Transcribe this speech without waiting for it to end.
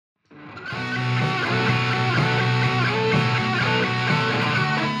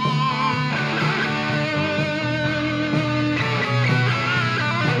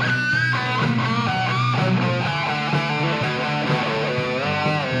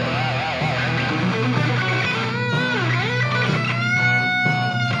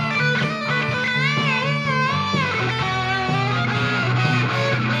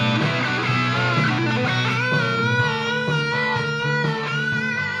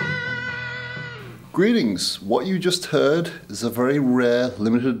Greetings, what you just heard is a very rare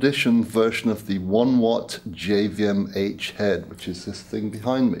limited edition version of the 1 watt JVM-1H head, which is this thing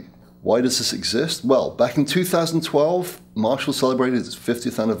behind me. Why does this exist? Well, back in 2012, Marshall celebrated its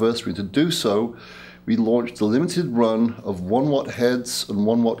 50th anniversary. To do so, we launched a limited run of 1 watt heads and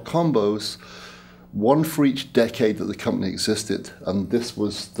 1 watt combos, one for each decade that the company existed. And this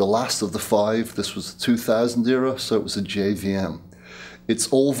was the last of the 5. This was the 2000 era, so it was a JVM. It's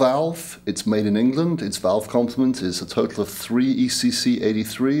all valve, it's made in England, its valve complement is a total of 3 ECC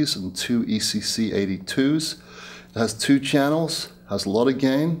 83s and 2 ECC 82s. It has 2 channels, has a lot of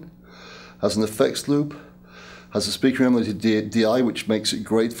gain, has an effects loop, has a speaker emulated DI which makes it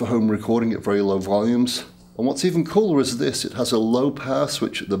great for home recording at very low volumes. And what's even cooler is this, it has a low power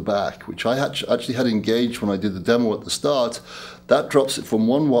switch at the back, which I actually had engaged when I did the demo at the start. That drops it from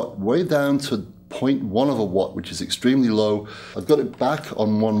 1 watt way down to 0.1 of a watt, which is extremely low. I've got it back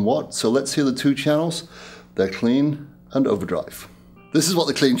on 1 watt, so let's hear the 2 channels. They're clean and overdrive. This is what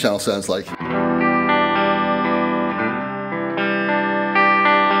the clean channel sounds like.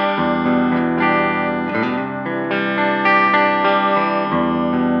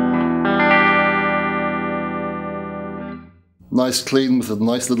 Nice clean with a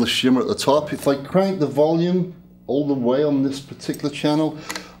nice little shimmer at the top. If I crank the volume all the way on this particular channel,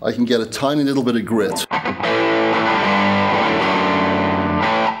 I can get a tiny little bit of grit.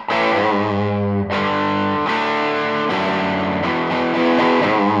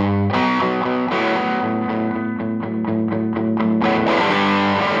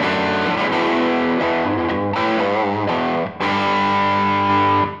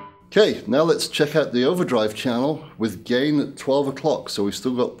 Okay, now let's check out the overdrive channel with gain at 12 o'clock. So we've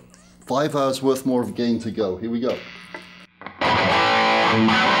still got 5 hours worth more of gain to go. Here we go.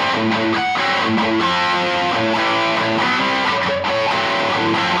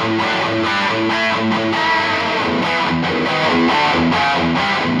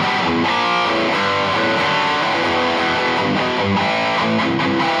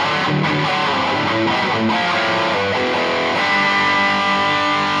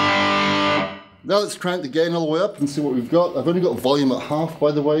 Now let's crank the gain all the way up and see what we've got. I've only got volume at half,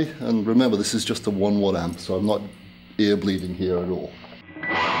 by the way, and remember this is just a 1 watt amp, so I'm not ear bleeding here at all.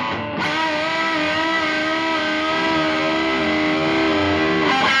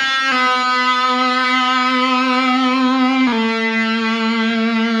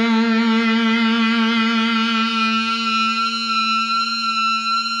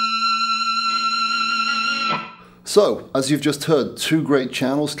 So, as you've just heard, 2 great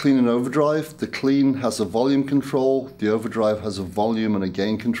channels, clean and overdrive. The clean has a volume control, the overdrive has a volume and a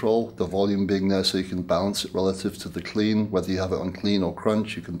gain control, the volume being there so you can balance it relative to the clean. Whether you have it on clean or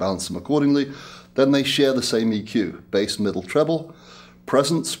crunch, you can balance them accordingly. Then they share the same EQ, bass, middle, treble.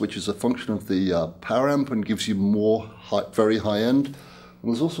 Presence, which is a function of the power amp and gives you more very high end.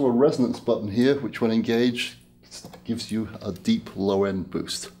 And there's also a resonance button here, which when engaged, gives you a deep low end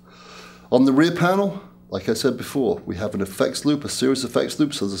boost. On the rear panel, like I said before, we have an effects loop, a series of effects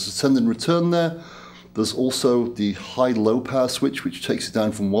loops, so there's a send and return there. There's also the high-low power switch, which takes it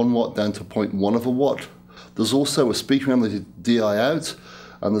down from 1 watt down to 0.1 of a watt. There's also a speaker emulated DI out,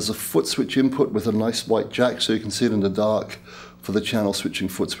 and there's a foot switch input with a nice white jack, so you can see it in the dark for the channel switching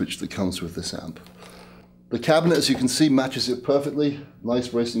foot switch that comes with this amp. The cabinet, as you can see, matches it perfectly.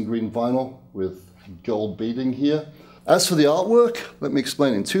 Nice racing green vinyl with gold beading here. As for the artwork, let me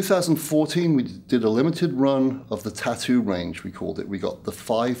explain. In 2014, we did a limited run of the tattoo range, we called it. We got the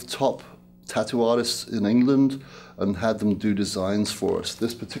 5 top tattoo artists in England and had them do designs for us.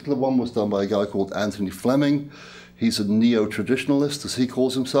 This particular one was done by a guy called Antony Flemming. He's a neo-traditionalist, as he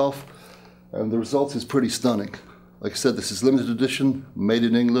calls himself, and the result is pretty stunning. Like I said, this is limited edition, made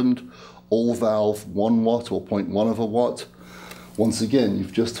in England, all valve 1 watt or 0.1 of a watt. Once again,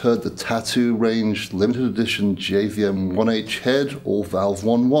 you've just heard the Tattoo Range limited edition JVM-1H head, all valve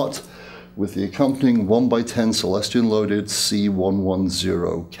 1 watt, with the accompanying 1x10 Celestion loaded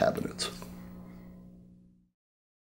C110 cabinet.